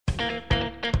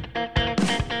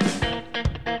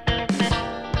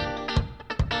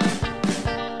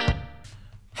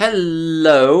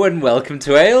Hello and welcome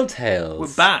to Ale Tales.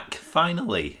 We're back,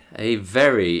 finally. A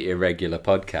very irregular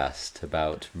podcast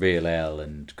about real ale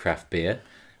and craft beer,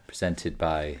 presented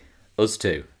by us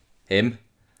two. Him.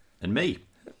 And me.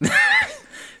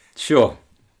 Sure.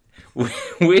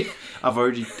 We I've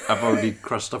already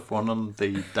crossed off one on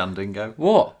the Dandingo.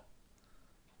 What?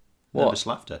 Nervous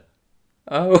laughter.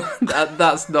 Oh,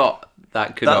 that's not...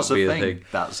 That could not be a thing.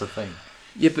 That's a thing.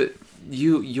 Yeah, but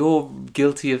you're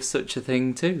guilty of such a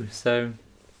thing too, so...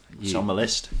 It's on my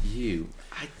list.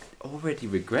 I already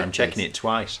regret I'm checking it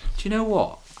twice. Do you know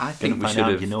what? I think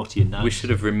we should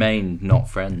have remained not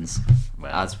friends,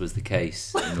 as was the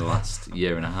case in the last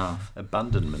year and a half.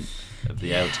 Abandonment of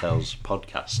the Ale Tales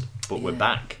podcast. But we're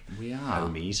back. We are.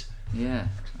 Homies. Yeah,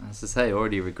 as I say,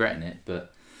 already regretting it,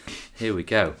 but here we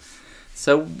go.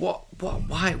 So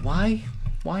why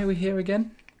are we here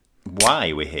again?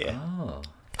 Why we're here? Oh,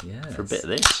 yeah. For a bit of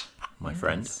this, my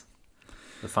friend.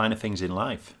 The finer things in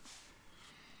life.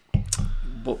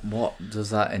 What does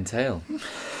that entail?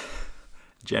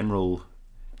 General.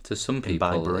 To some people,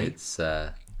 imbibing. it's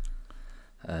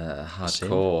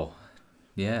hardcore.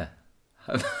 Yeah.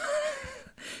 You're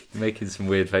making some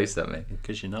weird face at me.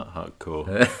 Because you're not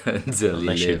hardcore. Until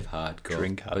Unless you you live hardcore.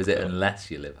 drink Or is it hardcore.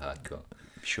 unless you live hardcore?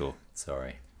 Sure.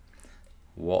 Sorry.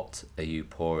 What are you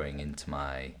pouring into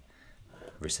my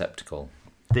receptacle?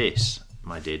 This,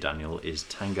 my dear Daniel, is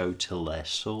Tango Till They're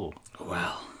Sore.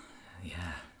 Well,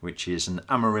 yeah. Which is an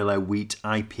Amarillo wheat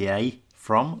IPA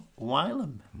from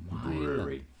Wylam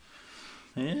Brewery.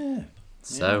 Yeah.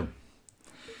 So,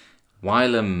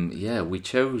 Wylam, yeah, we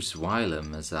chose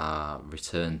Wylam as our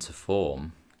return to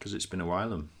form. Because it's been a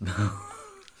Wylam.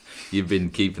 You've been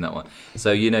keeping that one.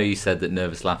 So, you said that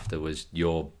Nervous Laughter was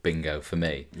your bingo for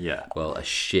me. Yeah. Well, a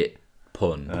shit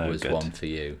pun was good. one for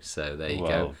you. So, there you go.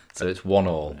 Well, So, it's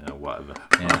 1-1. Yeah, whatever.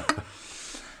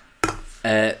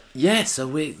 Yeah. So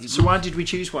why did we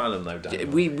choose Wylam though, Daniel?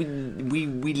 we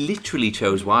literally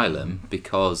chose Wylam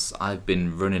because I've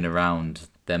been running around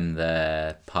them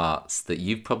there parts that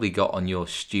you've probably got on your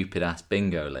stupid ass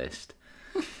bingo list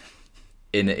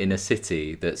in a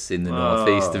city that's in the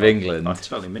northeast of England. I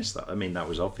totally missed that. I mean, that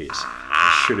was obvious.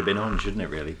 Should have been on, shouldn't it?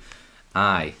 Really?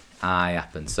 Aye,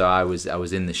 happened. So I was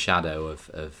in the shadow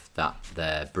of that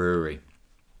there brewery,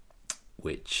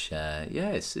 which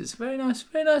it's a very nice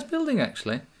building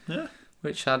actually. Yeah.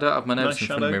 Which I don't have my notes Nice in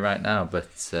front of me shadow. right now,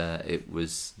 but it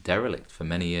was derelict for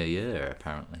many a year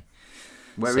apparently.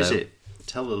 Where is it?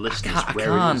 Tell the listeners I where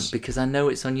can't it is. because I know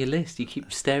it's on your list. You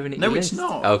keep staring at No, your it's list.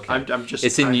 not. Okay. I'm just.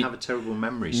 It's in I have a terrible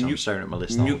memory, so I'm staring at my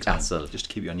list. Newcastle. All the time, just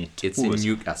to keep you on your toes. It's in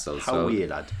Newcastle. How so weird,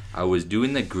 lad. I was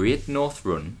doing the Great North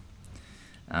Run,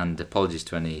 and apologies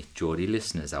to any Geordie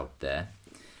listeners out there.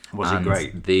 Was it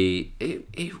great?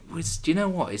 It was. Do you know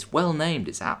what? It's well named.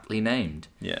 It's aptly named.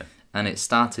 Yeah. And it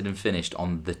started and finished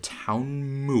on the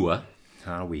town moor,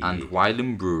 and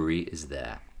Wylam Brewery is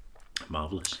there.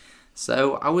 Marvellous.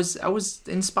 So I was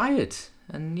inspired,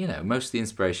 and most of the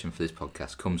inspiration for this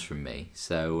podcast comes from me.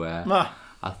 So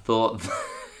I thought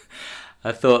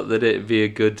that it'd be a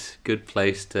good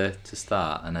place to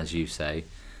start. And as you say,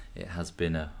 it has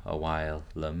been a while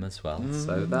as well,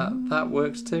 so that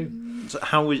works too. So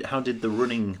how did the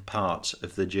running part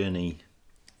of the journey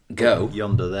go?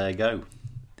 Yonder there go?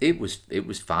 It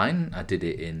was fine. I did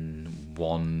it in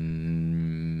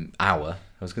 1 hour.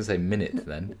 I was going to say minute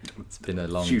then. It's been a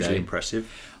long Hugely day. impressive.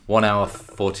 1 hour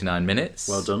 49 minutes.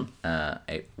 Well done.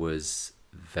 It was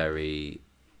very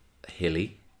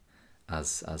hilly,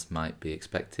 as might be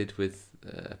expected with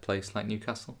a place like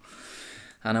Newcastle.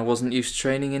 And I wasn't used to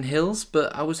training in hills,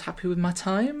 but I was happy with my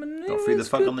time. And Got through the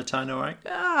fog on the Tyne, all right?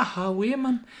 How weird,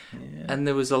 man. Yeah. And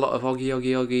there was a lot of oggy,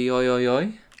 oi, oi,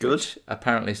 oi. Good. Which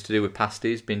apparently is to do with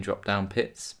pasties being dropped down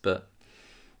pits, but...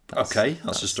 That's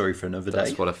a story for another day.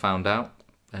 That's what I found out.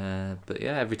 But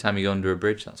yeah, every time you go under a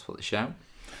bridge, that's what they shout.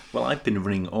 Well, I've been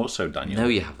running also, Daniel. No,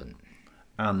 you haven't.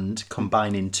 And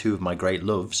combining two of my great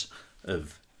loves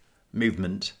of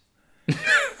movement,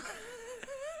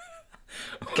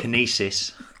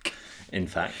 kinesis, in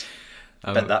fact.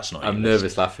 But that's not. I'm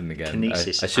nervous laughing again.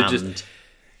 Kinesis I should and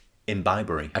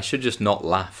imbibery. I should just not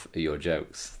laugh at your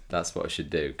jokes. That's what I should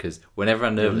do, because whenever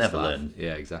I'm nervous, You'll never laugh, learn.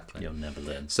 Yeah, exactly. You'll never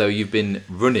learn. So you've been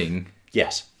running.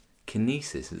 Yes.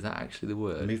 Kinesis, is that actually the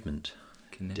word? Movement.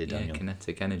 Daniel.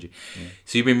 Kinetic energy. Yeah.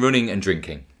 So you've been running and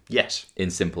drinking. Yes.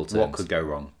 In simple terms. What could go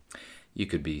wrong? You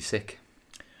could be sick.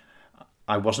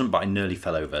 I wasn't, but I nearly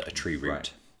fell over a tree root.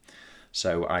 Right.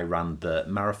 So I ran the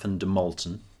Marathon de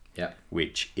Malton, Yeah.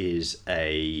 which is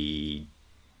a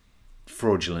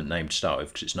fraudulent name to start with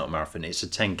because it's not a marathon. It's a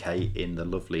 10k in the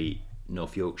lovely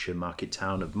North Yorkshire market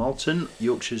town of Malton,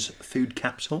 Yorkshire's food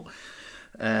capital.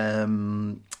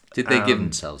 Did they give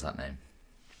themselves that name?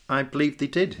 I believe they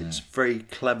did. It's a very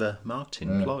clever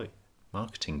marketing ploy.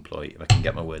 Marketing ploy, if I can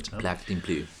get my words out. Marketing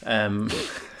ploy.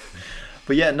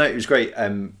 But yeah, no, it was great.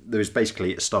 There was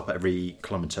basically a stop at every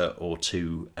kilometre or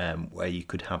two where you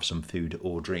could have some food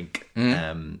or drink.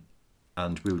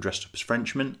 And we were dressed up as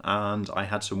Frenchmen, and I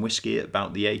had some whiskey at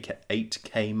about the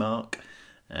 8k mark.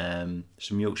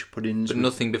 Some Yorkshire puddings. But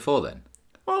nothing before then?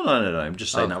 Well, no. I'm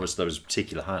just saying that was a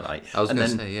particular highlight. I was going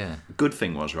to say, yeah. The good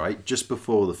thing was, right, just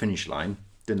before the finish line,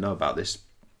 didn't know about this,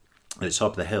 at the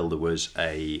top of the hill there was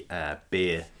a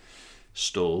beer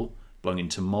stall belonging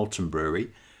to Malton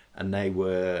Brewery, and they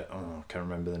were, I can't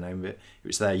remember the name of it. It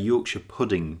was their Yorkshire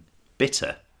pudding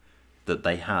bitter that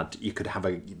they had. You could have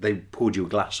they poured you a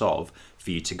glass of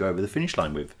for you to go over the finish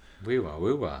line with.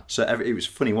 Woo-wah. So it was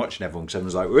funny watching everyone because everyone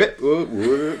was like, we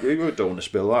don't want to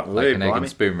spill that. Like an egg and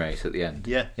spoon race at the end.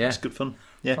 Yeah, it's good fun.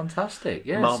 Yeah, fantastic.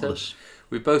 Yeah, marvellous. So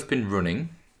we've both been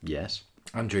running. Yes.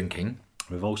 And drinking.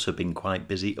 We've also been quite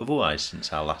busy otherwise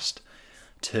since our last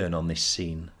turn on this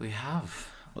scene. We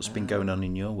have. What's been going on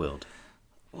in your world?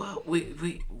 Well,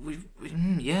 we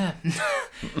yeah,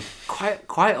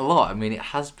 quite a lot. I mean, it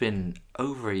has been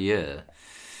over a year,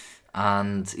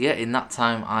 and yeah, in that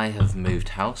time I have moved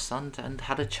house and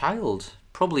had a child.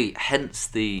 Probably hence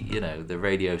the the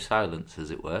radio silence,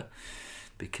 as it were,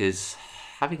 because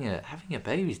having a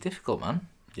baby is difficult, man.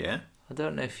 Yeah. I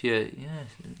don't know if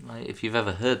if you've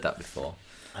ever heard that before.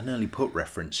 I nearly put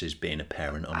references being a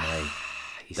parent on my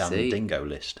Dan Dingo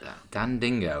list. Dan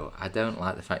Dingo. I don't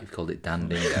like the fact you've called it Dan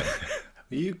Dingo.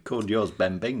 You called yours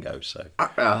Ben Bingo, so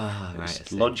right,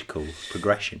 it's logical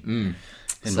progression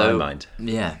in my mind.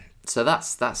 Yeah. So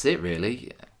that's it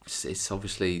really. It's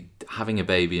obviously having a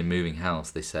baby and moving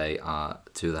house. They say are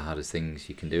two of the hardest things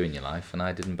you can do in your life, and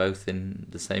I did them both in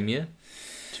the same year.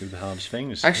 Two of the hardest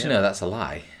things. Actually, no, that's a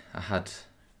lie. I had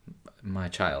my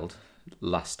child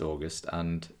last August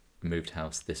and moved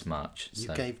house this March.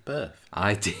 You gave birth?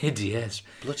 I did, yes.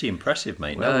 Bloody impressive,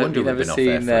 mate. Well, no wonder we've been off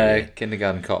there for a year.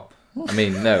 Kindergarten Cop? I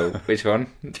mean, no. Which one?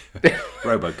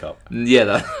 RoboCop.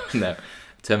 Yeah, no.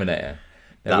 Terminator.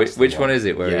 No, which one is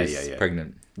it where he's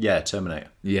pregnant? Yeah, Terminator.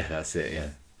 Yeah, that's it,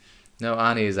 yeah. No,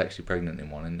 Arnie is actually pregnant in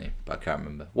one, isn't he? But I can't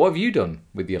remember. What have you done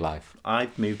with your life?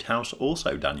 I've moved house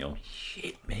also, Daniel.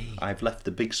 Shit me. I've left the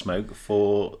big smoke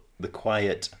for the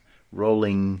quiet,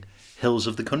 rolling hills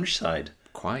of the countryside.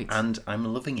 Quite. And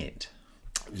I'm loving it.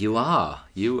 You are.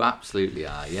 You absolutely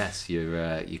are. Yes,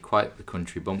 you're quite the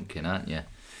country bumpkin, aren't you?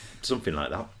 Something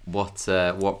like that.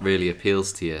 What really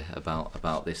appeals to you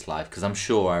about this life? Because I'm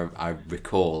sure I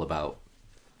recall about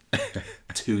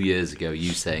 2 years ago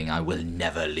you saying, I will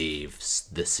never leave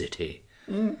the city.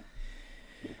 It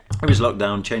was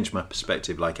lockdown, changed my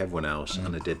perspective like everyone else,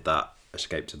 and I did that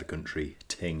escape to the country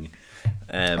ting.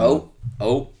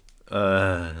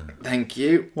 Thank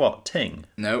you. What, ting?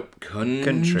 Nope.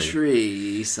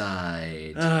 Countryside.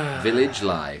 Village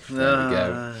life. There we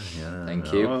go. Yeah,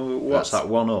 thank you. What's that,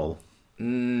 1-1?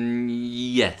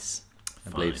 Yes. I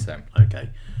believe so. Okay.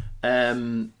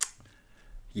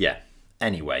 Yeah.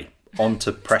 Anyway, on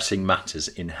to pressing matters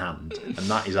in hand. And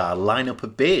that is our lineup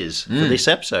of beers for this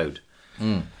episode.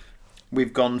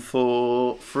 We've gone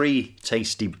for 3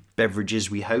 tasty beverages,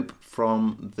 we hope,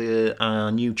 from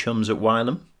our new chums at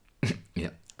Wylam. Yeah,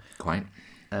 quite.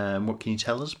 What can you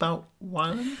tell us about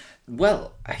Wylam?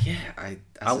 Well,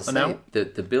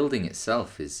 the building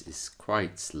itself is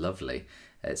quite lovely.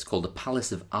 It's called the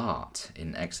Palace of Art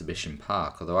in Exhibition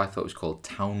Park, although I thought it was called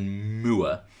Town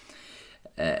Moor.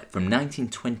 From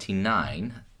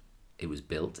 1929, it was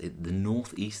built at the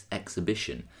North East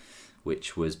Exhibition,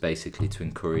 which was basically to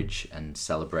encourage and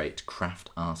celebrate craft,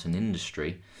 art and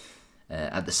industry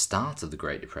at the start of the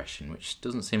Great Depression, which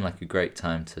doesn't seem like a great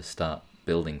time to start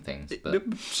building things. But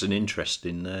it's an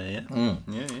interesting, yeah.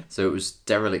 Yeah. So it was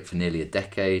derelict for nearly a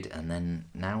decade, and then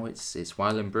now it's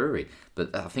Wylam Brewery.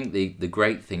 But I think the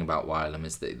great thing about Wylam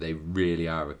is that they really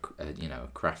are a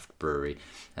craft brewery,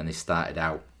 and they started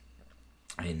out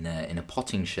in a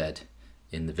potting shed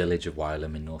in the village of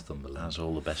Wylam in Northumberland. As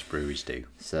all the best breweries do.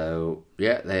 So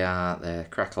yeah, they're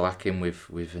crack-a-lacking.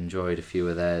 We've enjoyed a few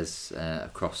of theirs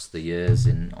across the years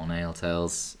on Ale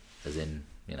Tales, as in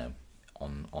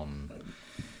on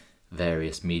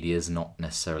various medias, not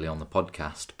necessarily on the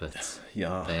podcast, but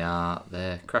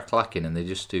they're crack-a-lacking, and they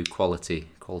just do quality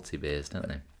beers, don't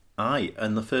they? Aye,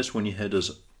 and the first one you heard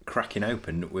us cracking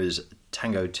open was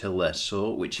Tango Till They're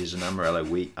Sore, which is an Amarillo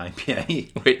wheat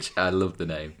IPA. Which I love the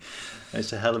name.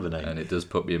 It's a hell of a name. And it does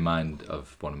put me in mind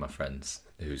of one of my friends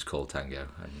who's called Tango.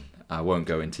 And I won't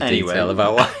go into detail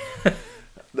about why.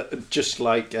 Just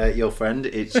like your friend,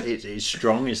 it's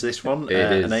strong as this one.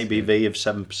 An ABV of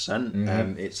 7%.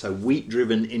 Mm-hmm. It's a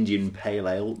wheat-driven Indian pale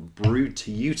ale brewed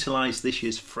to utilise this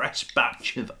year's fresh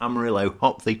batch of Amarillo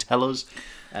hop. They tell us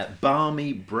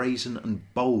balmy, brazen, and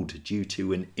bold due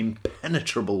to an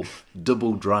impenetrable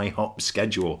double dry hop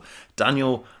schedule.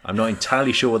 Daniel, I'm not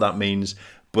entirely sure what that means,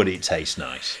 but it tastes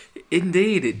nice.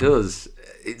 Indeed, it does.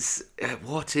 It's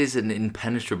what is an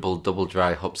impenetrable double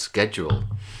dry hop schedule?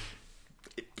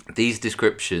 These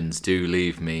descriptions do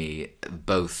leave me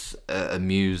both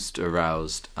amused,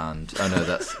 aroused, and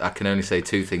I can only say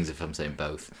two things if I'm saying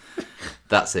both.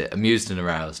 That's it, amused and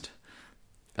aroused.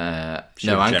 I'm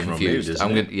confused.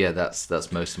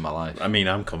 That's most of my life. I mean,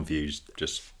 I'm confused.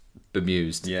 Just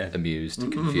bemused,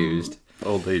 amused, confused.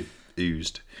 All the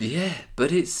oozed. Yeah,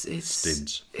 but it's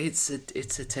Stids.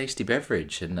 it's a tasty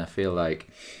beverage, and I feel like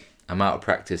I'm out of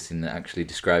practice in actually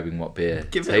describing what beer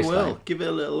Give tastes it a whirl. like. Give it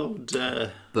a little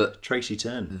old Tracy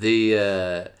turn.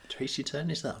 Tracy turn,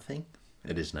 is that a thing?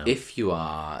 It is now. If you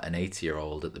are an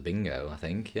 80-year-old at the bingo, I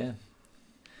think, yeah.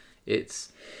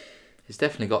 It's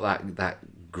definitely got that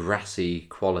grassy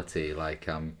quality, like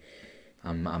I'm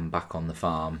back on the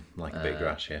farm. Like a bit of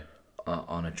grass, yeah.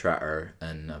 On a tractor,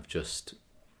 and I've just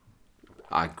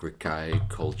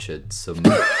agricultured some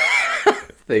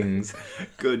things.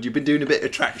 Good, you've been doing a bit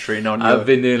of tractoring on I've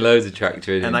been doing loads of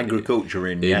tractoring and agriculture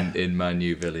in my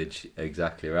new village.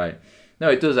 Exactly right. No,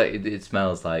 it does. It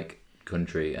smells like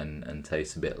country and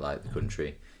tastes a bit like the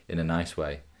country in a nice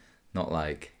way, not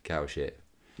like cow shit.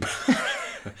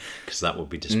 Because that would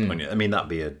be disappointing. I mean, that'd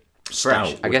be a fresh.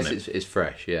 stout. I guess it's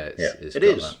fresh. Yeah, it's it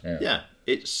is. That, yeah,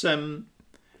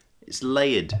 it's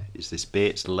layered. Is this beer?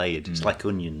 It's layered. It's like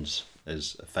onions,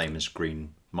 as a famous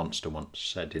green monster once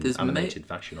said in animated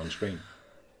fashion on screen.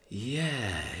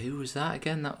 Yeah, who was that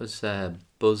again? That was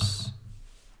Buzz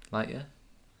Lightyear?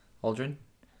 Aldrin?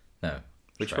 No.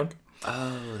 Which Shrek. one?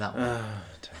 Oh, that one.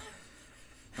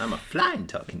 I'm a flying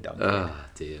talking dog. Oh,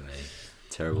 dear me.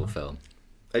 Terrible film.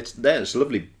 It's a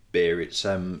lovely beer. It's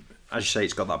as you say,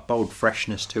 it's got that bold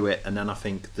freshness to it, and then I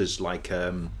think there's like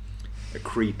a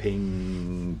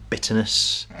creeping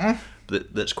bitterness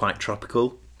that's quite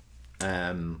tropical.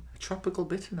 Tropical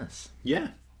bitterness. Yeah.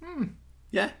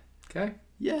 Yeah. Okay.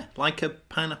 Yeah, like a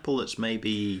pineapple that's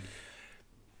maybe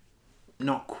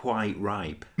not quite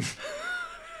ripe.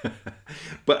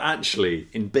 But actually,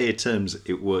 in beer terms,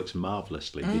 it works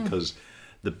marvellously because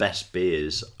the best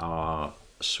beers are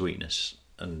sweetness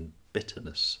and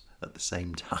bitterness at the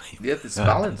same time. Yeah, it's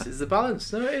balance. It's the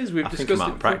balance. No, it is. We've discussed I'm out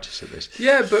it of practice at this.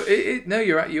 Yeah, but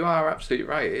you are absolutely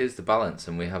right. It is the balance,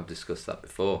 and we have discussed that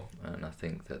before. And I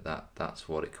think that's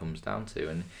what it comes down to.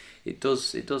 And it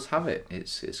does have it.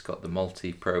 It's got the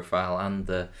malty profile and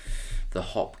the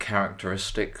hop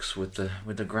characteristics with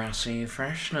the grassy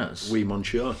freshness. Oui,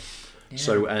 monsieur. Yeah.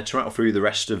 So to rattle through the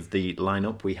rest of the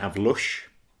lineup, we have Lush,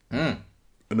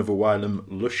 another Wylam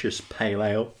Luscious Pale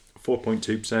Ale,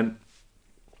 4.2%.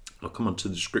 I'll come on to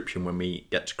the description when we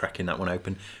get to cracking that one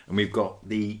open. And we've got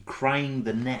the Crying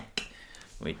the Neck,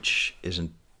 which is a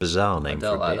bizarre name for a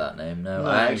beer. I don't like that name, no.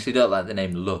 I actually don't like the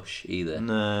name Lush either.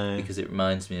 No. Because it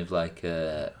reminds me of like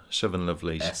a Southern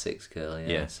Lovelies. Essex girl,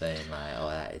 saying like, oh,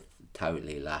 that is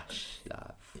totally lush,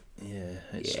 love. Yeah,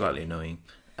 it's slightly annoying.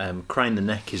 Crying the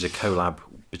Neck is a collab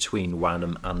between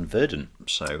Wylam and Verdant.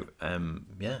 So,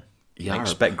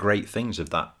 expect great things of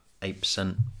that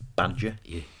 8% Badger.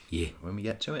 Yeah. When we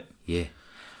get to it. Yeah.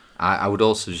 I would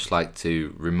also just like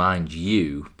to remind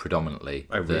you predominantly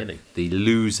that the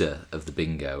loser of the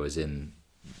bingo, as in,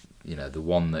 the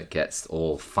one that gets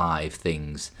all 5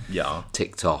 things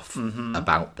ticked off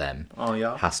about them,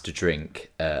 has to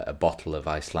drink a bottle of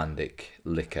Icelandic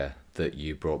liquor that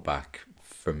you brought back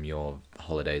from your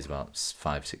holidays about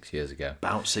 5-6 years ago.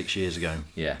 About 6 years ago.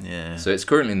 Yeah. So it's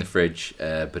currently in the fridge,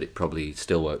 but it probably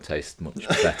still won't taste much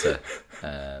better.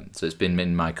 So it's been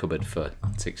in my cupboard for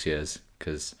 6 years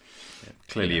because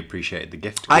clearly appreciated the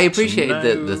gift. I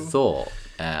appreciated the thought.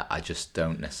 I just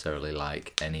don't necessarily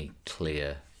like any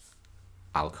clear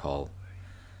alcohol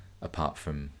apart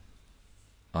from.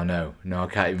 Oh no, I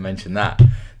can't even mention that.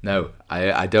 No,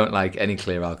 I don't like any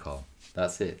clear alcohol.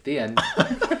 That's it. The end.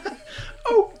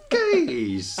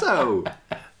 Okay, so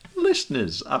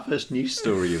listeners, our first news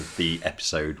story of the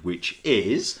episode, which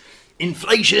is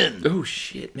inflation. Oh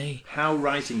shit, me! How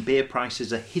rising beer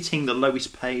prices are hitting the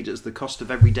lowest paid as the cost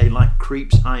of everyday life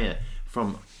creeps higher.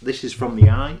 This is from the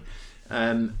Eye.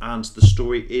 And the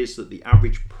story is that the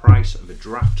average price of a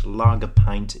draft lager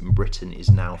pint in Britain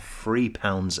is now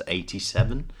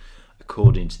 £3.87,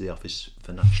 according to the Office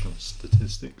for National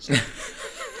Statistics.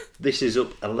 This is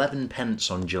up 11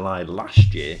 pence on July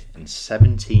last year and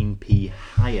 17p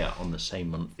higher on the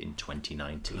same month in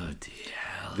 2019. Bloody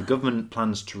hell. The government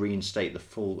plans to reinstate the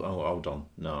full... Oh, hold on.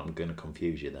 No, I'm going to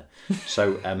confuse you there.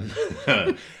 So,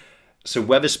 so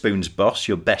Weatherspoon's boss,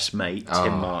 your best mate,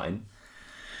 Tim Martin.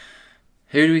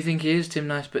 Who do we think he is? Tim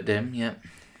Nice but Dim, yeah.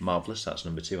 Marvellous, that's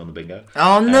number 2 on the bingo.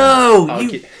 Oh, no!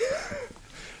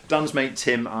 Dan's mate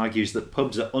Tim argues that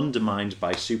pubs are undermined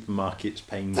by supermarkets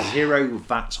paying 0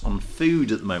 VAT on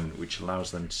food at the moment, which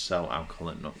allows them to sell alcohol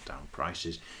at knockdown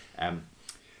prices.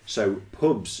 So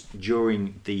pubs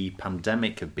during the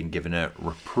pandemic have been given a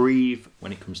reprieve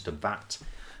when it comes to VAT.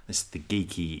 This is the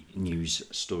geeky news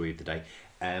story of the day.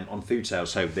 On food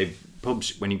sales, so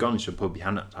pubs, when you go into a pub, you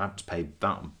have to pay VAT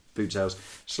on food sales,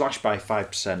 slashed by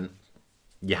 5%.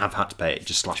 You have had to pay it,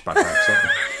 just slashed by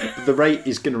 5%. But the rate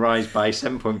is going to rise by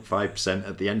 7.5%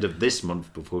 at the end of this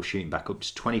month before shooting back up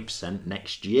to 20%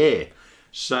 next year.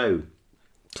 So,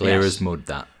 clear as mud,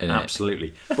 that, isn't absolutely.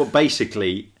 It? But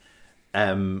basically,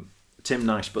 Tim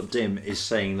Nice but Dim is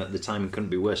saying that the timing couldn't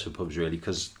be worse for pubs, really,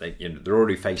 because they're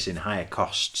already facing higher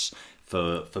costs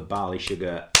for barley,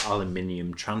 sugar,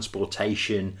 aluminium,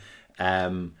 transportation.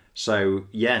 So,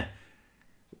 yeah,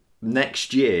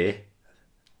 next year...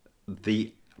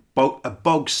 a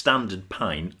bog standard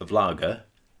pint of lager,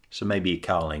 so maybe a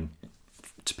Carling,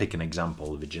 to pick an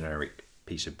example of a generic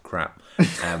piece of crap,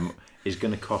 is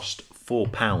going to cost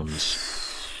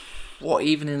 £4. What,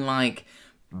 even in like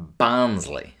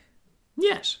Barnsley?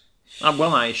 Yes.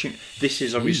 Well, I assume this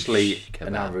is obviously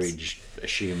an average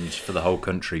assumed for the whole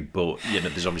country, but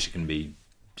there's obviously going to be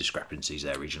discrepancies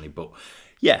there regionally, but.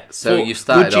 Yeah. So you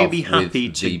started off with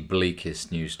the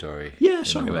bleakest news story. Yeah,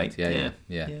 sorry, mate.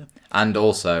 Yeah. And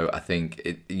also, I think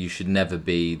you should never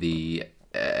be the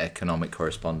economic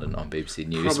correspondent on BBC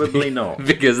News. Probably not.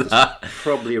 Because that's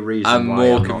probably a reason I'm why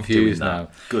more I'm confused not doing now.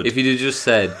 That. Good. If you'd have just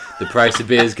said the price of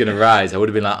beer is going to rise, I would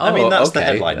have been like, oh, I mean, that's okay. the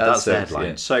headline. That's the it, headline.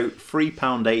 Yeah. So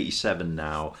 £3.87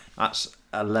 now. That's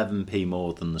 11p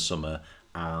more than the summer.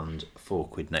 And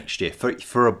 £4 next year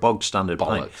for a bog standard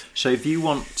pint. So if you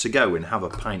want to go and have a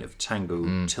pint of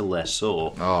Tango till they're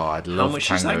sore, I'd love how much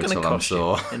Tango is that going to cost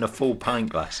you in a full pint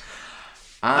glass?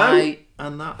 And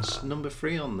that's number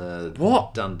 3 on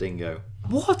the Dan Dingo.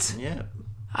 What? Yeah,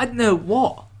 I don't know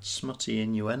what. Smutty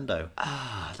innuendo.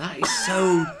 That is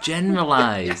so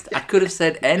generalised. I could have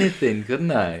said anything,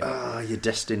 couldn't I? You're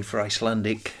destined for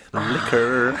Icelandic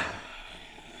liquor.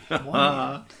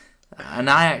 And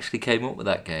I actually came up with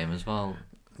that game as well.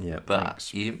 Yeah,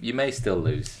 but you may still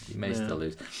lose. You may still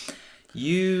lose.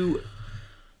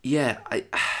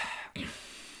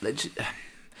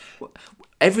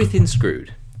 Everything's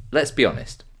screwed. Let's be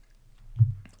honest,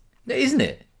 isn't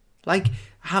it? Like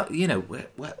how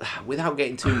without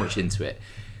getting too much into it,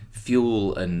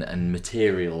 fuel and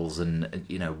materials and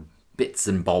bits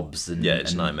and bobs and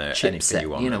it's a nightmare. Chipset, you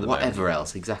want, whatever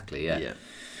else. Exactly. Yeah.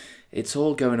 It's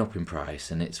all going up in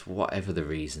price, and it's whatever the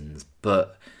reasons,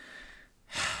 but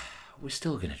we're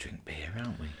still going to drink beer,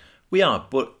 aren't we? We are,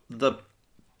 but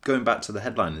going back to the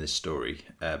headline of this story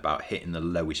about hitting the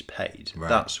lowest paid,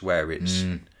 that's where it's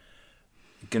going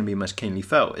to be most keenly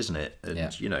felt, isn't it? And,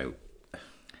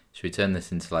 Should we turn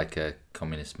this into like a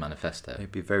communist manifesto?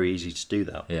 It'd be very easy to do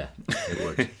that. Yeah, it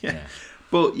would. yeah.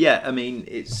 But, I mean,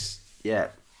 it's,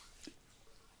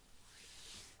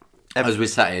 As we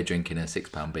sat here drinking a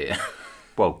 £6 beer.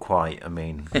 Well, quite. I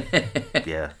mean,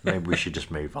 maybe we should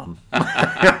just move on.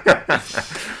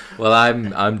 Well,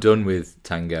 I'm done with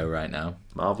Tango right now.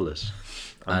 Marvellous.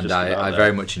 And I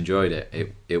very much enjoyed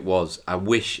it. It was. I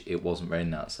wish it wasn't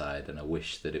raining outside, and I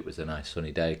wish that it was a nice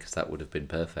sunny day, because that would have been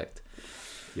perfect.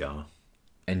 Yeah.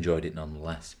 Enjoyed it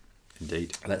nonetheless.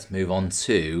 Indeed. Let's move on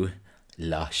to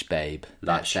Lush, babe.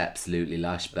 Lush. That's absolutely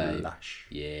lush, babe. Lush.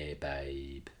 Yeah,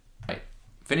 babe. Right.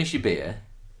 Finish your beer.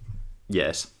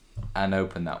 Yes. And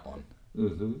open that one.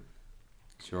 Mm-hmm.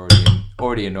 It's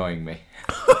already annoying me.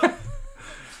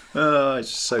 Oh, it's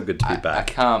so good to be back.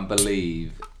 I can't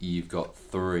believe you've got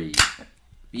 3.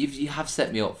 You have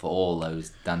set me up for all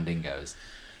those dandingos.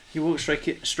 You walk straight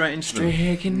into them.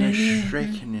 Straight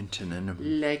into them.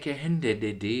 Like a hundred.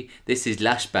 This is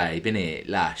Lush, babe, innit?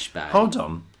 Lush, babe. Hold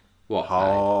on. What?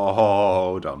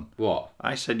 Hold on. What?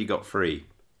 I said you got 3.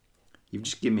 You've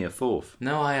just given me a 4th.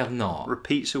 No, I have not.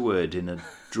 Repeats a word in a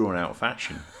drawn-out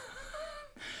fashion.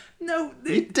 No,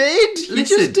 you did. Listen, you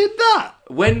just did that.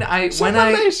 When I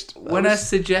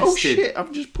suggested. Oh shit!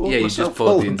 I've just poured you myself just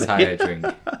poured the all entire drink.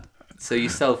 So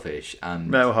you're selfish and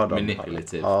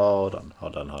manipulative. Hold on.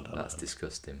 That's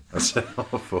disgusting. That's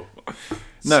awful.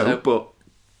 No, but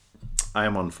I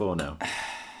am on 4 now.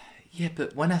 Yeah,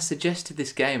 but when I suggested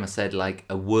this game, I said like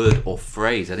a word or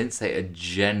phrase. I didn't say a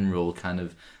general kind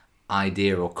of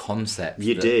idea or concept.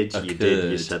 You did.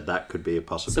 You said that could be a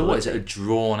possibility. So what is it? A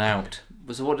drawn out?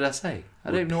 So what did I say?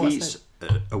 I don't even know what I said.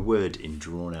 A word in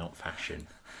drawn out fashion.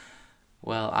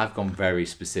 Well, I've gone very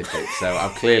specific, so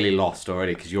I've clearly lost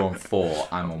already because you're on 4,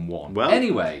 I'm on 1. Well,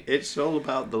 anyway, it's all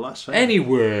about the last thing.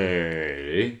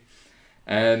 Anyway,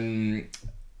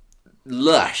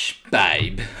 lush,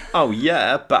 babe. Oh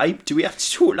yeah, babe. Do we have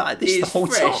to talk like this the whole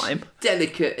time?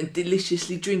 Delicate and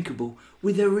deliciously drinkable,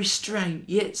 with a restrained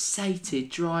yet sated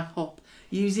dry hop,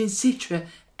 using Citra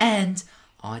and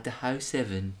Idaho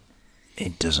 7.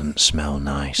 It doesn't smell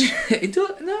nice. It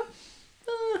does no.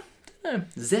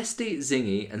 Zesty,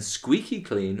 zingy, and squeaky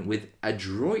clean with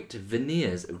adroit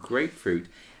veneers of grapefruit,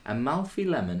 Amalfi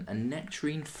lemon, and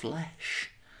nectarine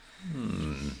flesh.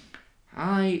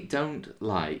 I don't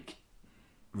like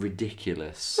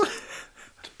ridiculous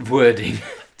wording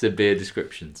to beer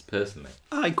descriptions, personally.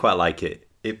 I quite like it.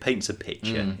 It paints a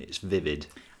picture. It's vivid.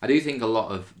 I do think a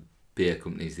lot of beer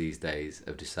companies these days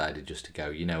have decided just to go,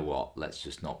 you know what, let's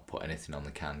just not put anything on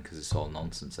the can because it's all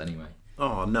nonsense anyway.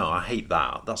 Oh no, I hate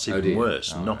that. That's even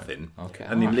worse. Nothing. Right. Okay.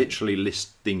 And they literally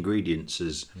list the ingredients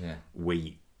as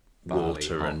wheat, barley,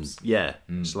 water, hops.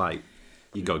 and it's like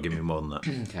you got to give me more than that.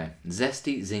 Okay.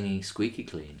 Zesty, zingy, squeaky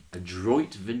clean.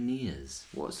 Adroit veneers.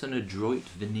 What's an adroit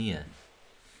veneer?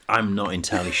 I'm not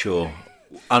entirely sure.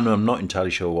 I'm not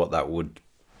entirely sure what that would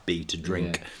be to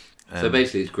drink. Yeah. So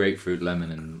basically, it's grapefruit,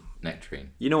 lemon, and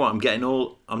nectarine. You know what?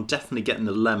 I'm definitely getting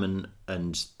the lemon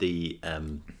and the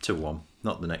 2-1.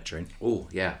 Not the nectarine. Oh,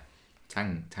 yeah.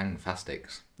 Tang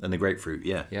Fastics. And the grapefruit,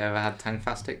 yeah. You ever had Tang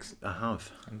Fastics? I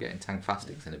have. I'm getting Tang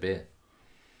Fastics in a beer.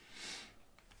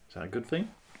 Is that a good thing?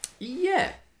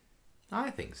 Yeah. I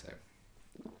think so.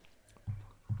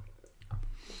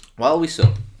 While we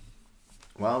sup.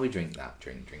 While we drink that.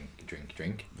 Drink.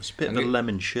 It's a bit of a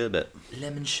lemon sherbet.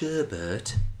 Lemon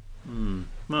sherbet? Well, a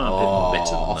bit more bitter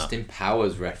than Austin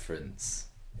Powers reference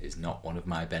is not one of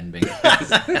my Ben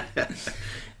Bingers.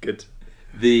 Good.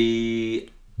 I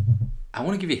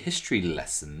want to give you a history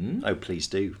lesson. Oh, please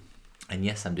do. And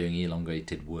yes, I'm doing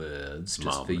elongated words just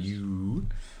Marvellous. for you.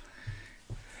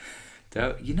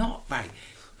 You're not right.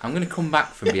 I'm going to come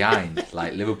back from behind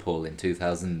like Liverpool in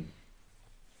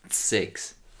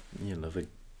 2006. You love it.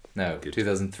 No, Good.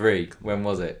 2003. When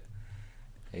was it?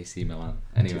 AC Milan.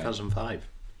 Anyway, 2005.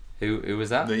 Who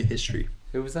was that? The history.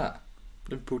 Who was that?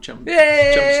 Liverpool Champions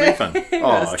Yay! League fan.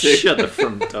 Oh, shut the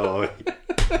front door.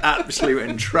 Absolute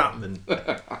entrapment.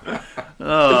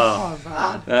 Oh,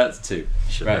 man. That's 2.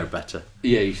 Should know better.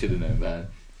 Yeah, you should have known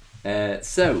better.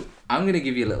 So, I'm going to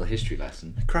give you a little history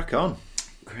lesson. Crack on.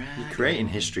 You're creating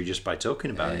history just by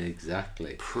talking about it.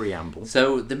 Exactly. Preamble.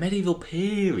 So, the medieval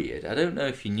period, I don't know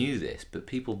if you knew this, but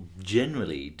people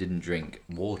generally didn't drink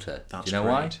water. That's Do you know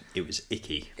why? It was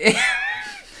icky.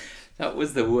 That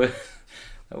was the word.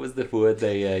 That was the word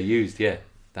they used. Yeah,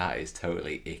 that is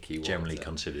totally icky water. Generally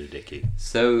considered icky.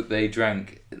 So they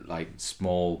drank like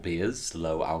small beers,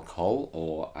 low alcohol,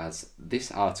 or as this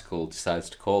article decides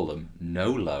to call them,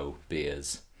 no low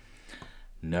beers.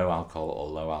 No alcohol or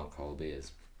low alcohol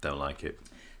beers. Don't like it.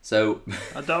 So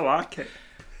I don't like it.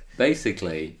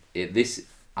 Basically, this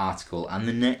article and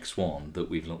the next one that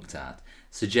we've looked at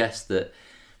suggests that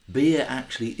beer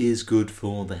actually is good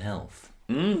for the health.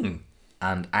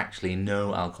 And actually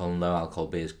no alcohol and low alcohol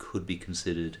beers could be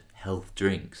considered health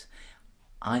drinks.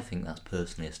 I think that's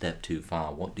personally a step too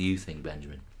far. What do you think,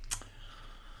 Benjamin?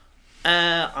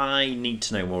 I need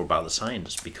to know more about the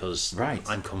science because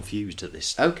I'm confused at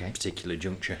this particular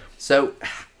juncture. So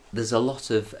there's a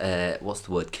lot of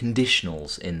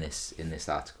conditionals in this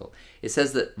article. It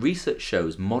says that research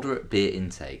shows moderate beer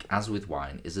intake, as with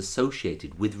wine, is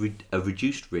associated with a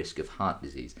reduced risk of heart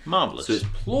disease. Marvellous. So it's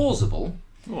plausible.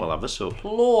 Oh, I'll have a sup.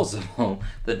 Plausible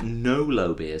that no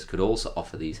low beers could also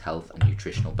offer these health and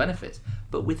nutritional benefits,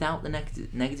 but without the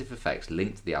negative effects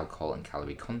linked to the alcohol and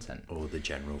calorie content. Or the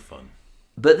general fun.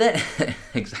 But then,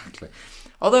 exactly.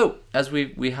 Although, as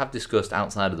we have discussed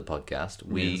outside of the podcast,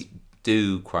 we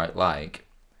do quite like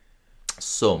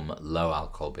some low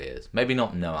alcohol beers. Maybe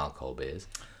not no alcohol beers.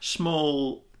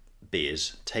 Small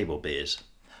beers, table beers.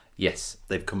 Yes.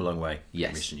 They've come a long way in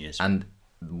Yes. recent years. And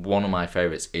one of my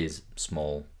favourites is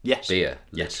small beer.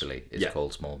 Yes. Literally, it's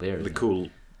called small beer. Isn't the cool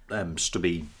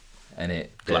stubby and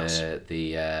glass.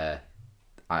 The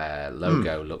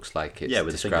logo looks like it's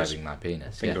with describing my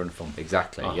penis. Finger and thumb.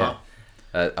 Exactly. Yeah.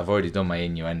 I've already done my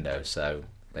innuendo, so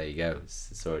there you go.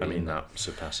 It's already. I mean, that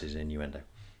surpasses innuendo.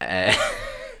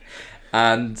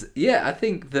 And yeah, I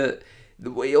think that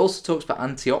it also talks about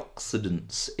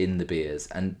antioxidants in the beers,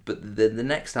 but the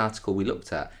next article we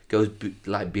looked at goes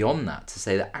beyond that to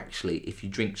say that actually, if you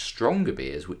drink stronger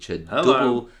beers, which are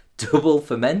double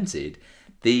fermented,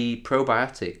 the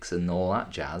probiotics and all that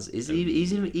jazz is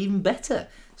even better.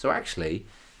 So actually,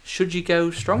 should you go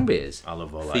strong beers? I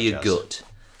love all for that your jazz. gut?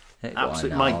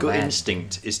 Absolutely, my gut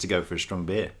instinct is to go for a strong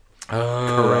beer.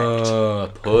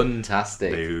 Oh, correct.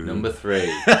 Puntastic. Boom. Number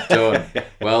 3. Done.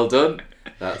 Well done.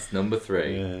 That's number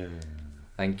 3. Yeah.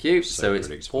 Thank you. So it's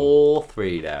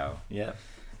 4-3 now. Yeah.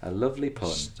 A lovely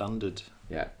pun. Standard.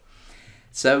 Yeah.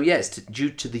 So yeah, it's due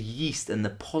to the yeast and the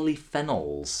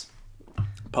polyphenols.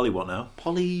 Polly, what now?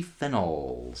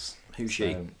 Polyphenols. Who's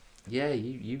she? Yeah,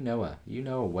 you know her. You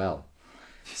know her well.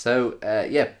 So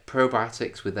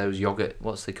probiotics with those yogurt.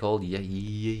 What's they called?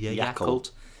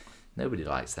 Yakult. Nobody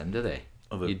likes them, do they?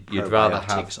 You'd rather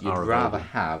have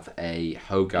a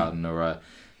Hoegaarden or a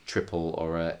Triple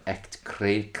or a Echt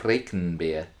Kraken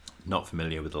beer. Not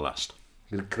familiar with the last.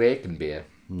 Kraken beer.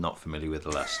 Not familiar with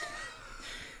the last.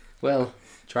 Well,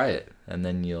 try it, and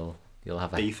then you'll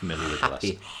have a familiar with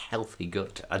happy, healthy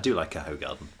gut. I do like a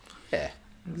Hoegaarden. Yeah,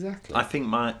 exactly. I think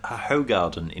a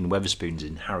Hoegaarden in Wetherspoons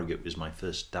in Harrogate was my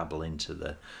first dabble into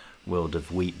the world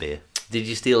of wheat beer. Did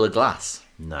you steal a glass?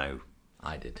 No.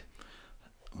 I did.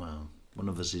 Well, one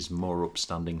of us is more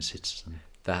upstanding citizen.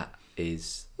 That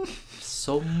is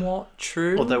somewhat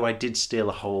true. Although I did steal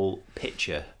a whole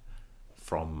pitcher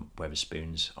from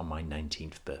Wetherspoons on my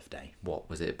 19th birthday. What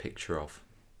was it a picture of?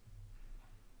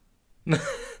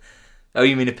 Oh,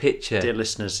 you mean a picture? Dear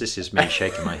listeners, this is me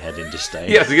shaking my head in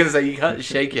disdain. Yeah, I was going to say, you can't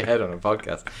shake your head on a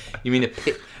podcast. You mean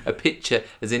a picture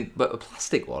as in but a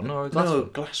plastic one or a glass one? No,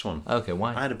 glass one. Okay,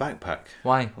 why? I had a backpack.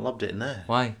 Why? I loved it in there.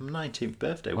 Why? My 19th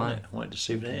birthday, Why? I wanted to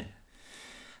souvenir.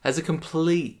 As a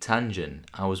complete tangent,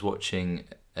 I was watching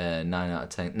 9 out of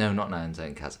 10... No, not 9 out of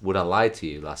 10 Cats. Would I Lie to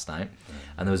You last night?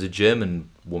 And there was a German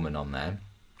woman on there,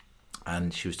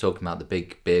 and she was talking about the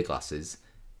big beer glasses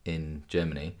in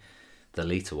Germany. The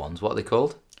litre ones. What are they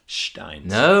called? Steins.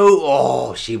 No!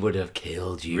 Oh, she would have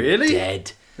killed you. Really?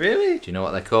 Dead. Really? Do you know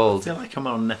what they're called? I feel like I'm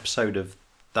on an episode of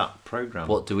that programme.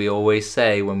 What do we always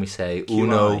say when we say QI.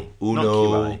 Uno? Not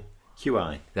QI.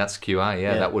 QI. That's QI,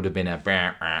 yeah. That would have been a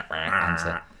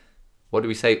answer. What do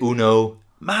we say? Uno.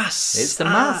 Mass. It's the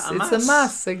mass. It's the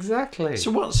mass, exactly.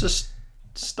 So what's a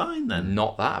stein then?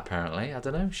 Not that, apparently. I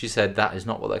don't know. She said that is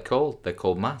not what they're called. They're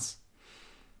called mass.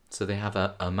 So they have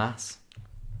a mass.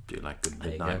 Do you like good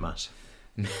midnight mass?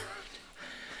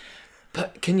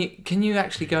 But can you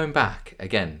actually, going back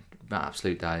again,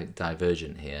 absolute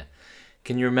divergent here,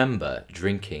 can you remember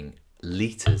drinking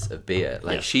litres of beer?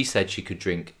 Like she said she could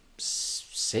drink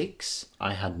 6.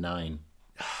 I had 9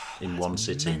 in one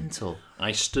sitting. Mental.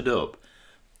 I stood up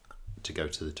to go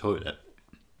to the toilet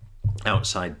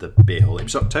outside the beer hall. It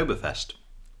was Oktoberfest.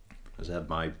 I had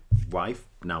my wife,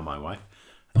 now my wife,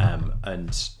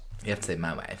 and you have to say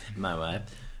my wife. My wife.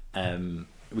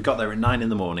 We got there at 9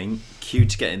 a.m, queued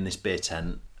to get in this beer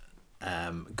tent,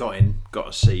 got in, got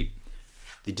a seat.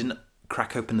 They didn't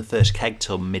crack open the first keg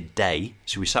till midday,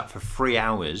 so we sat for 3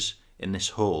 hours in this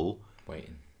hall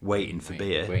waiting for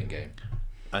beer. Waiting game.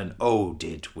 And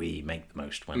did we make the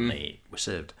most when they were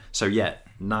served. So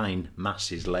 9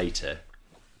 masses later,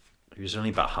 it was only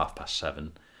about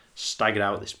 7:30, staggered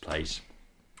out this place.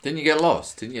 Didn't you get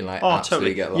lost? Didn't you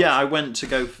absolutely get lost? Yeah, I went to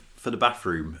go for the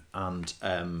bathroom, and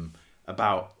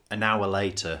about an hour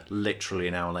later, literally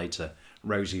an hour later,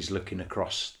 Rosie's looking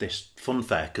across this fun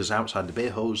fair, because outside the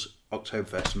beer halls,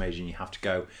 Oktoberfest amazing, you have to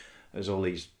go, there's all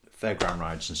these fairground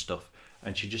rides and stuff,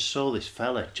 and she just saw this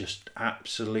fella just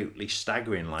absolutely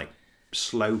staggering, like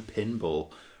slow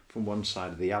pinball from one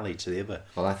side of the alley to the other.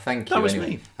 Well, I thank you anyway.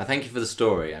 Me. I thank you for the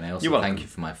story, and I also thank you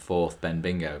for my 4th Ben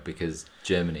Bingo, because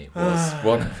Germany was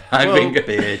one of my bingo.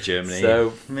 Beer, Germany. So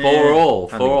 4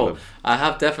 all. I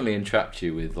have definitely entrapped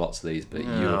you with lots of these, but you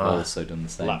have also done the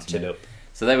same. Lapped it up.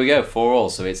 So there we go, 4 all.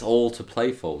 So it's all to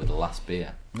play for with the last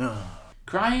beer.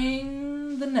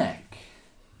 Crying the Neck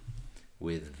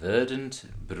with Verdant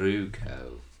Brew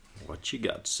Co. What you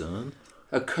got, son?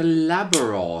 A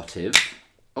collaborative...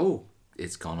 Oh,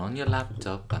 it's gone on your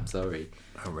laptop. I'm sorry.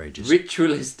 Outrageous.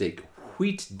 Ritualistic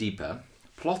wheat deeper,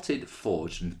 plotted,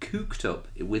 forged, and cooked up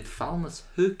with Falmouth's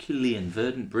Herculean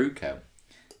Verdant Brew Co.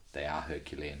 They are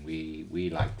Herculean. We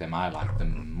like them. I like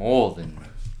them more than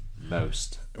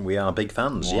most. We are big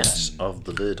fans, of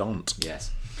the Verdant.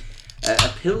 Yes.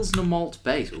 A Pilsner malt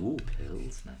base. Ooh,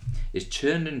 Pilsner. Is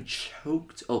churned and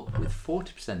choked up with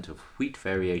 40% of wheat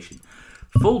variation.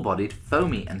 Full-bodied,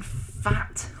 foamy, and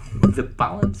fat. The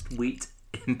balanced wheat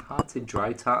imparted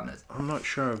dry tartness. I'm not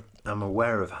sure I'm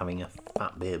aware of having a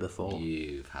fat beer before.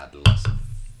 You've had lots of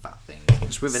fat things.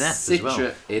 It's with an F as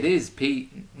well. It is P.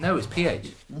 No, it's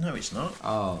PH. No, it's not.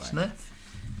 Oh, it's an F.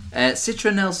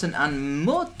 Citra Nelson and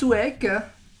Motueka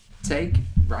take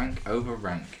rank over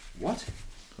rank. What?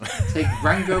 Take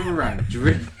rank over rank.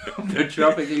 Drink the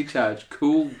tropically charged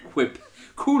Cool Whip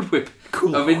of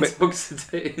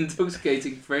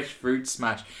intoxicating fresh fruit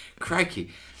smash.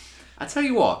 Crikey. I tell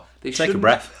you what, take a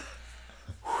breath.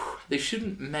 They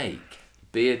shouldn't make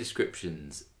beer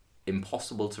descriptions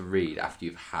impossible to read after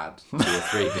you've had 2 or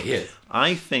 3 beers.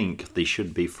 I think they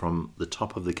should be from the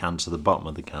top of the can to the bottom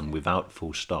of the can without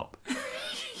full stop.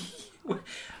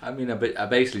 I mean, I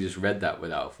basically just read that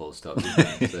without a full stop.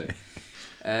 Didn't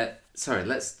I? So, sorry,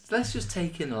 let's just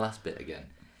take in the last bit again.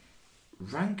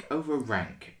 Rank over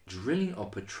rank, drilling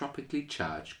up a tropically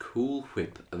charged Cool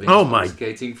Whip of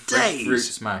intoxicating fresh fruit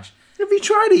smash. Have you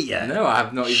tried it yet? No, I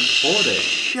have not even poured it.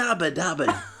 Shabba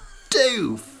dabba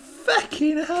do.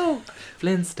 Fucking hell.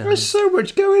 Flintstones. There's so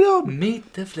much going on.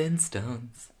 Meet the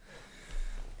Flintstones.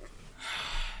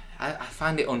 I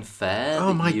find it unfair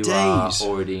that you are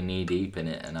already knee deep in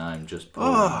it and I'm just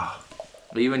pouring. Oh.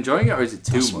 Are you enjoying it or is it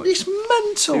too much? It's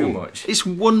mental. Too much. It's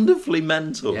wonderfully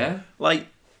mental. Yeah? Like,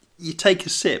 you take a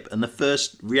sip and the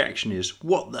first reaction is,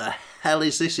 what the hell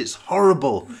is this? It's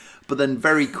horrible. But then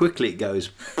very quickly it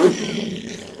goes...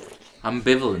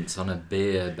 Ambivalence on a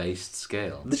beer-based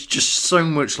scale. There's just so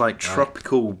much like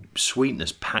tropical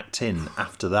sweetness packed in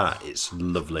after that. It's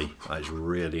lovely. It's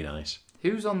really nice.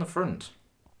 Who's on the front?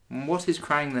 What is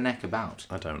Crying the Neck about?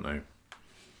 I don't know.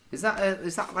 Is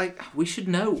that like... We should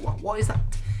know. What is that?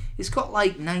 It's got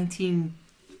like 1960s,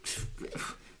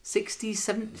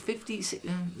 70s,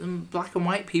 50s black and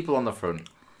white people on the front.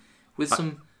 With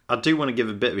some... I do want to give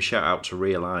a bit of a shout out to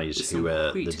Realise, who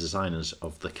are the designers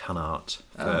of the can art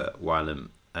for Wylam,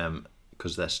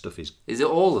 because their stuff is... Is it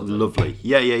all of them? Lovely.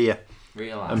 Yeah.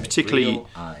 Realise. And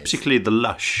particularly the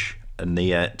Lush and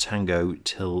the Tango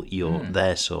Till You're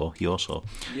There Saw, Your Saw.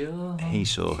 He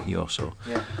Saw, Your Saw.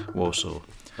 Yeah. Warsaw.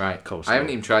 Right. Coleslaw. I haven't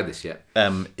even tried this yet.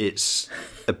 It's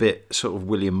a bit sort of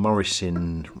William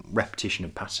Morrison repetition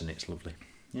of pattern. It's lovely.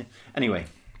 Yeah. Anyway,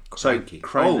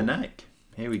 Crying the Neck.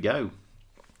 Here we go.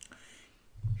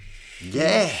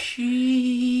 Yeah.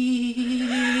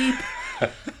 Sheep.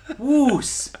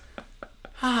 Woos.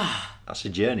 That's a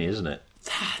journey, isn't it?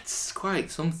 That's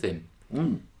quite something.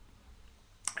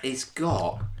 It's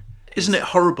got... Isn't it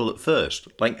horrible at first?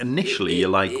 Like, initially, you're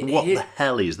like, what the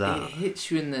hell is that? It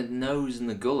hits you in the nose and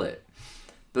the gullet.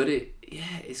 But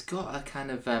it's got a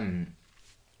kind of a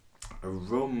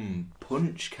rum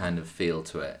punch kind of feel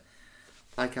to it.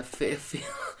 Like, I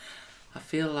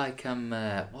feel like I'm...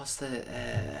 what's the...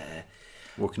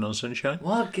 Walking on Sunshine?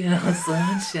 Walking on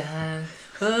Sunshine.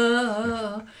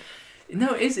 Oh.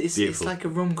 No, it's like a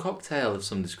rum cocktail of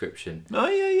some description. Oh,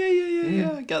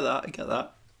 yeah. I get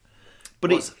that.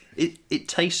 But it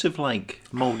tastes of like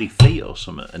mouldy feet or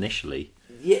something initially.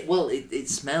 Yeah, well, it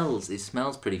smells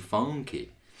pretty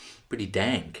funky, pretty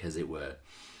dank, as it were.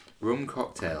 Rum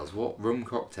cocktails. What rum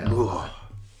cocktails?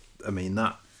 I mean,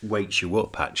 that wakes you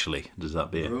up, actually. Does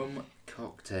that beer? Rum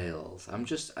cocktails. I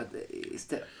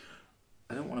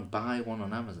don't want to buy one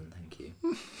on Amazon, thank you.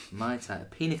 My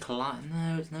type. Pina colada.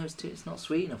 No, it's not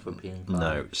sweet enough for pina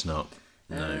colada. No, it's not.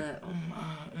 No.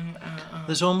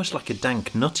 There's almost like a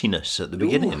dank nuttiness at the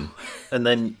beginning. And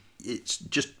then it's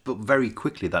just, but very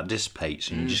quickly that dissipates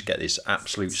and you just get this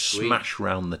absolute smash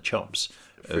round the chops.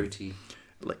 Fruity.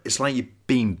 It's like you're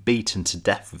being beaten to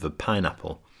death with a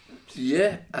pineapple.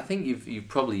 Yeah, I think you've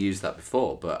probably used that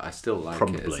before, but I still like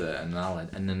it as an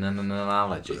analogy.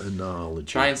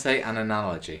 Try and say an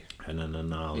analogy. An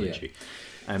analogy.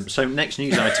 Yeah. So next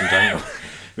news item, Daniel.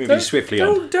 Moving swiftly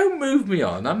on. Don't move me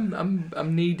on.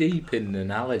 I'm knee deep in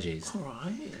analogies. All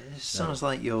right. It sounds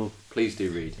like you're. Please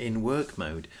do read. In work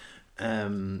mode.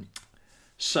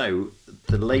 So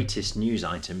the latest news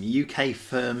item: UK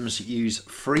firms use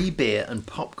free beer and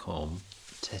popcorn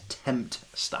to tempt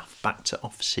staff back to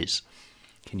offices.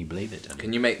 Can you believe it, Daniel?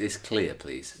 Can you make this clear,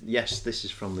 please? Yes, this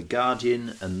is from The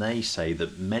Guardian, and they say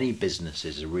that many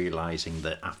businesses are realising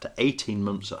that after 18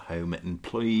 months at home,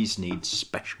 employees need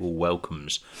special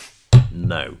welcomes.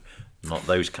 No, not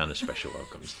those kind of special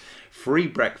welcomes. Free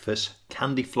breakfast,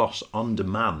 candy floss on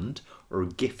demand, or a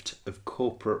gift of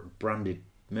corporate branded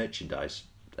merchandise.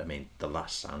 I mean, the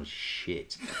last sounds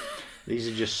shit. These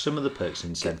are just some of the perks and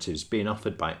incentives being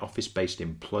offered by office-based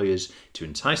employers to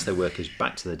entice their workers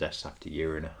back to their desks after a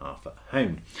year and a half at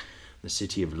home. The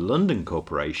City of London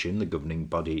Corporation, the governing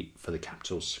body for the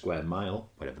capital square mile,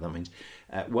 whatever that means,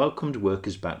 welcomed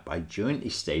workers back by jointly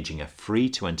staging a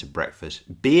free-to-enter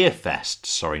beer fest.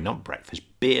 Sorry, not breakfast,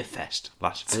 beer fest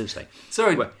last Thursday.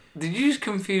 Sorry, did you just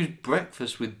confuse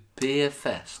breakfast with beer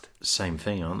fest? Same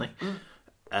thing, aren't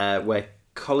they? Where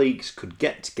colleagues could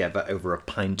get together over a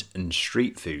pint and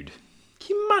street food.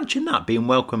 Can you imagine that being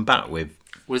welcomed back with?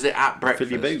 Was it at breakfast?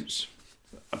 Fill your boots.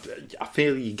 I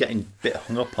feel you're getting a bit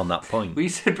hung up on that point. We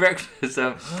said breakfast.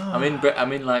 I'm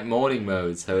in like morning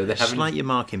mode. So they're having. It's like you're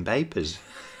marking papers.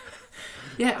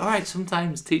 Yeah, all right.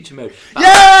 Sometimes teacher mode.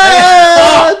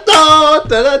 Yeah!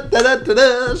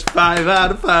 5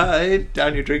 out of 5.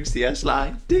 Down your drinks, the S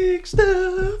line. Dig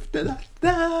stuff.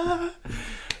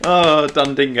 Oh,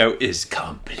 Don Dingo is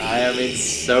complete. I am in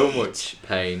so much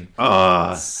pain.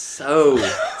 Oh.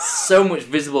 So much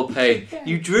visible pain.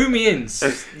 You drew me in.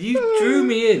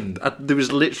 There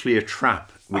was literally a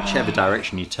trap. Whichever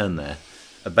direction you turn there,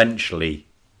 eventually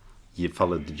you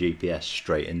followed the GPS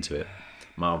straight into it.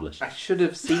 Marvellous. I should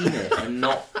have seen it and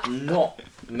not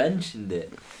mentioned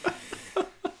it.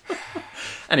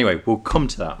 Anyway, we'll come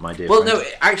to that, my dear Well, friend. no,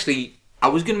 actually, I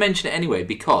was going to mention it anyway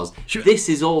because this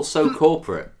is all so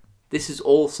corporate.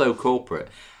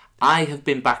 I have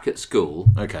been back at school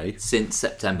since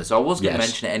September, so I was going to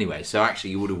mention it anyway. So actually,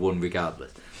 you would have won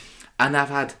regardless. And I've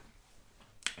had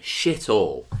shit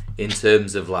all in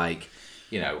terms of like,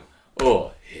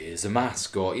 oh, here's a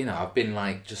mask, or I've been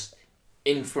like just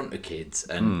in front of kids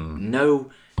and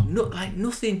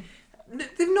nothing.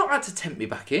 They've not had to tempt me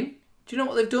back in. Do you know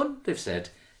what they've done? They've said,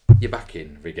 "You're back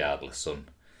in regardless, son.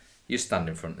 You stand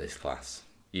in front of this class.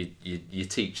 You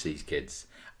teach these kids."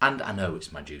 And I know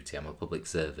it's my duty. I'm a public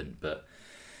servant, but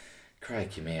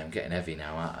crikey me, I'm getting heavy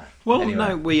now, aren't I? Well, anyway,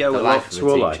 no, we owe a lot to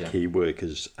all our key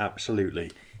workers.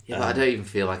 Absolutely. Yeah, but I don't even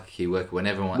feel like a key worker. When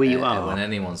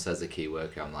anyone says a key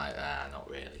worker, I'm like, not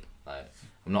really. Like,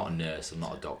 I'm not a nurse. I'm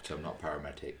not a doctor. I'm not a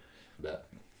paramedic. But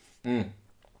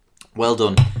well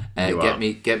done.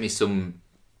 Get me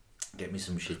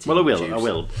some shitty. Well, I will. juice. I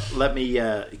will. Let me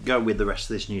go with the rest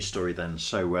of this news story then.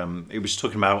 So it was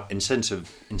talking about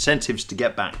incentives to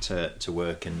get back to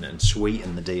work and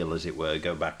sweeten the deal, as it were,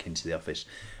 go back into the office.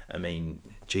 I mean,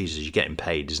 Jesus, you're getting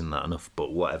paid, isn't that enough?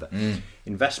 But whatever.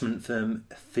 Investment firm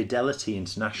Fidelity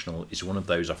International is one of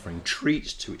those offering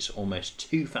treats to its almost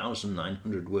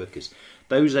 2,900 workers.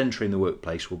 Those entering the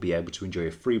workplace will be able to enjoy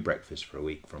a free breakfast for a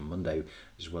week from Monday,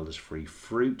 as well as free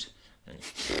fruit,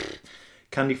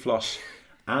 candy floss,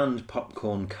 and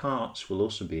popcorn carts will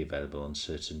also be available on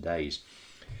certain days.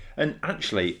 And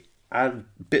actually, I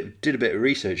did a bit of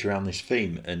research around this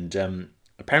theme, and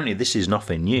apparently this is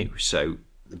nothing new. So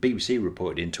the BBC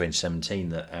reported in 2017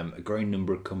 that a growing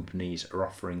number of companies are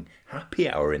offering happy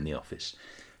hour in the office.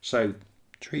 So,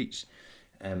 treats.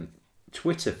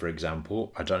 Twitter, for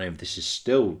example, I don't know if this is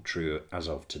still true as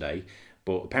of today,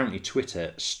 but apparently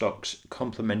Twitter stocks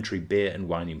complimentary beer and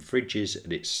wine in fridges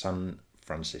at its San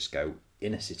Francisco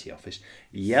inner city office.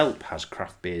 Yelp has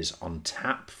craft beers on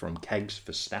tap from kegs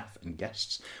for staff and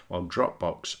guests, while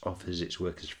Dropbox offers its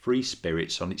workers free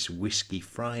spirits on its Whiskey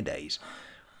Fridays.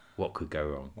 What could go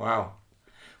wrong? Wow.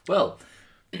 Well,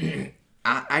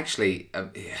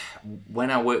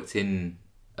 when I worked in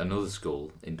another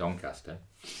school in Doncaster,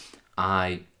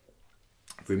 I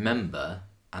remember,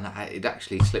 and it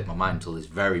actually slipped my mind until this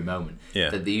very moment,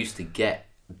 that they used to get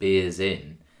beers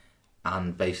in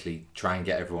and basically try and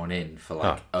get everyone in for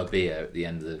like a beer at the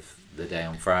end of the day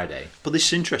on Friday. But this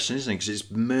is interesting, isn't it? Because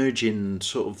it's merging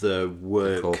sort of the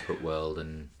work, the corporate world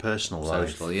and personal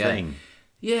social life thing.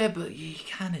 Yeah, but you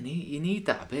kind of need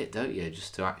that a bit, don't you?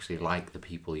 Just to actually like the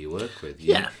people you work with.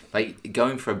 Like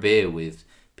going for a beer with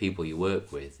people you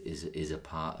work with is a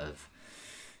part of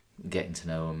getting to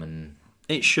know them, and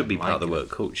it should be part of the work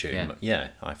culture. Yeah,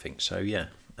 I think so. Yeah.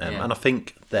 And I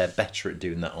think they're better at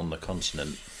doing that on the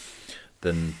continent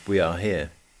than we are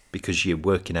here, because your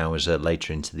working hours are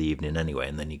later into the evening anyway,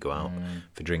 and then you go out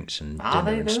for drinks and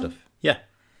dinner and stuff. Yeah.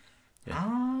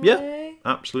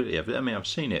 Absolutely. I've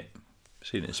seen it.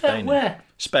 In Spain. Where?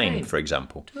 Spain, for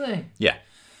example. Do they? Yeah.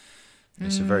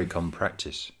 It's a very common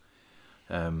practice.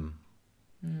 But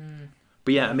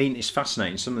yeah, I mean, it's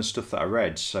fascinating, some of the stuff that I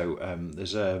read. So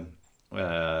there's a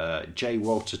J.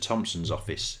 Walter Thompson's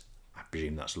office, I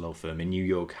presume that's a law firm, in New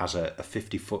York, has a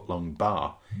 50-foot long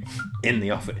bar in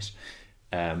the office.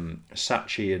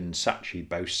 Saatchi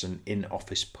boasts an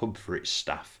in-office pub for its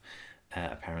staff,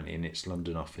 apparently in its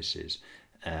London offices.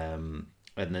 And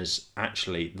there's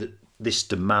actually this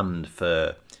demand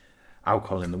for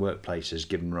alcohol in the workplace has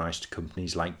given rise to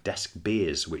companies like Desk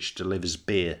Beers, which delivers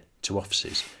beer to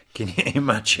offices. Can you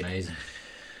imagine? Amazing.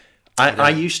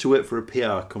 I used to work for a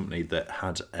PR company that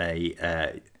had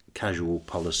a casual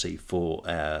policy for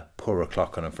 4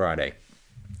 o'clock on a Friday.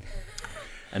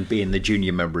 And being the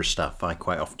junior member of staff, I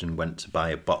quite often went to buy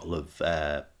a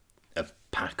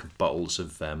pack of bottles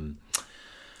of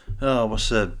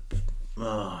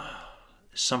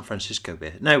San Francisco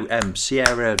beer. No,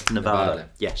 Sierra Nevada.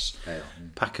 Yes,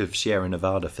 pack of Sierra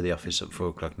Nevada for the office at 4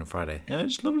 o'clock on a Friday. Yeah,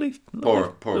 it's lovely. 4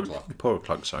 o'clock. 4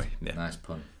 o'clock. Sorry. Yeah. Nice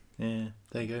pun. Yeah,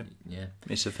 there you go. Yeah,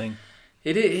 it's a thing.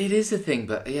 It is a thing,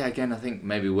 but yeah, again, I think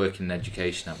maybe working in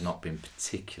education, I've not been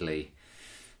particularly,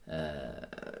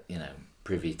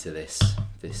 privy to this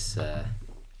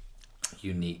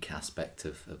unique aspect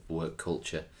of work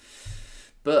culture.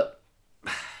 But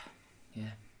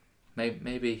yeah,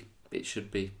 maybe it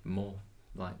should be more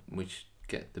like we should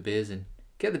get the beers in.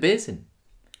 Get the beers in.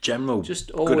 General,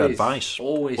 just good advice.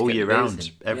 Always all get year the beers round,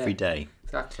 in. every day.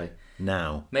 Exactly.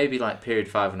 Now, maybe like period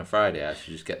 5 on a Friday, I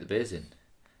should just get the beers in.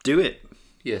 Do it.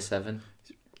 Year 7.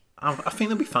 I think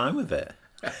they'll be fine with it.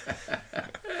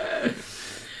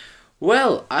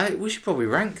 Well, we should probably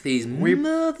rank these. We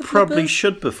probably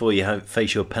should before you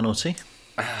face your penalty.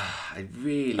 I'm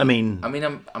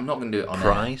not going to do it on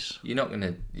prize. Air. You're not going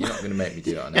to make me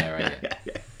do it on air,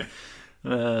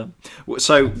 are you?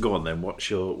 So go on then.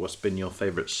 What's been your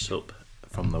favourite sup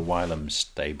from the Wylam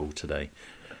stable today?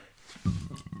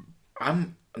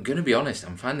 I'm going to be honest.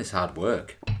 I'm finding this hard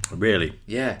work. Really?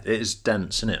 Yeah. It is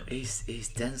dense, isn't it? It's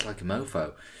dense like a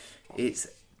mofo. It's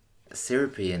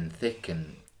syrupy and thick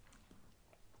and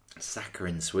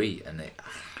saccharine sweet, and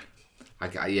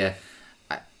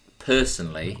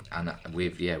personally, and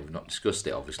we've not discussed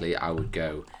it. Obviously, I would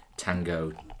go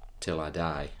Tango till I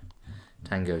die,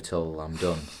 Tango till I'm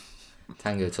done,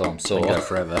 Tango till I'm sore, Tango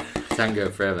forever, Tango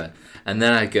forever, and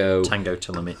then I go Tango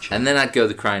till I'm itchy, and then I'd go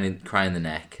the crying in the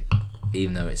neck,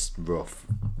 even though it's rough.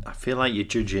 I feel like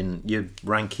you're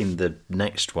ranking the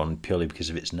next one purely because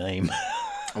of its name.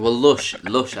 Well, Lush,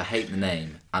 I hate the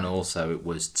name, and also it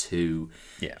was too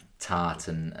tart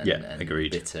and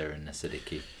agreed. Bitter and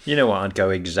acidic. You know what? I'd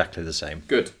go exactly the same.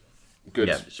 Good,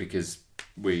 yeah. Because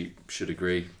we should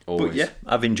agree always. But yeah,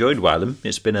 I've enjoyed Wylam.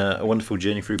 It's been a wonderful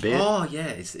journey through beer. Oh yeah,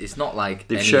 it's not like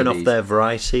they've shown off their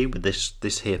variety with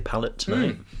this here palette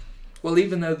tonight. Well,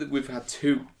 even though that we've had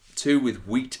two with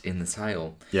wheat in the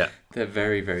title, they're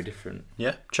very, very different.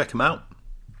 Yeah, check them out.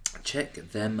 Check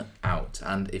them out,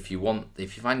 and if you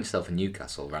find yourself in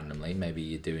Newcastle randomly, maybe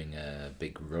you're doing a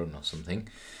big run or something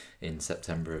in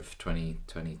September of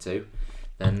 2022,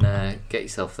 then get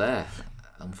yourself there.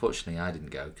 Unfortunately, I didn't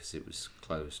go because it was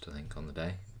closed, I think, on the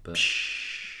day. But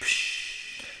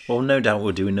well, no doubt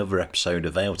we'll do another episode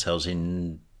of Ale Tales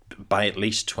by at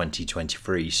least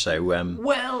 2023. So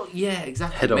well, yeah,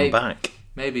 exactly. Head on back.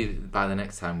 Maybe by the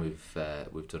next time we've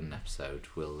done an episode,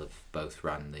 we'll have both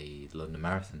ran the London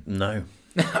Marathon. No.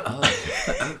 Oh,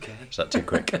 okay. Is that too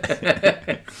quick?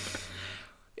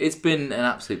 It's been an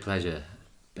absolute pleasure,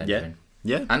 Benjamin.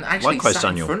 Yeah. And actually likewise, sat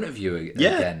Daniel. in front of you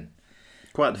again.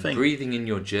 Quite the thing. Breathing in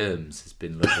your germs has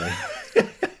been lovely.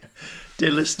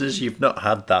 Dear listeners, you've not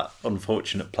had that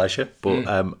unfortunate pleasure, but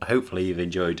hopefully you've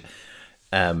enjoyed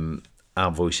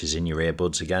our voices in your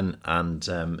earbuds again. And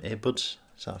earbuds,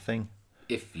 is that a thing?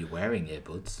 If you're wearing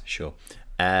earbuds. Sure.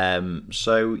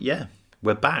 So, yeah,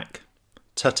 we're back.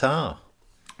 Ta-ta.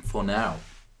 For now,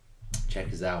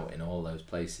 check us out in all those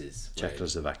places.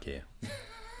 Czechoslovakia.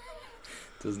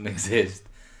 Doesn't exist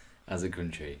as a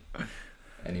country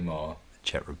anymore.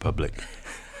 Czech Republic.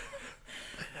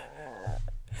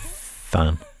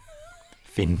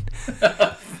 Fin.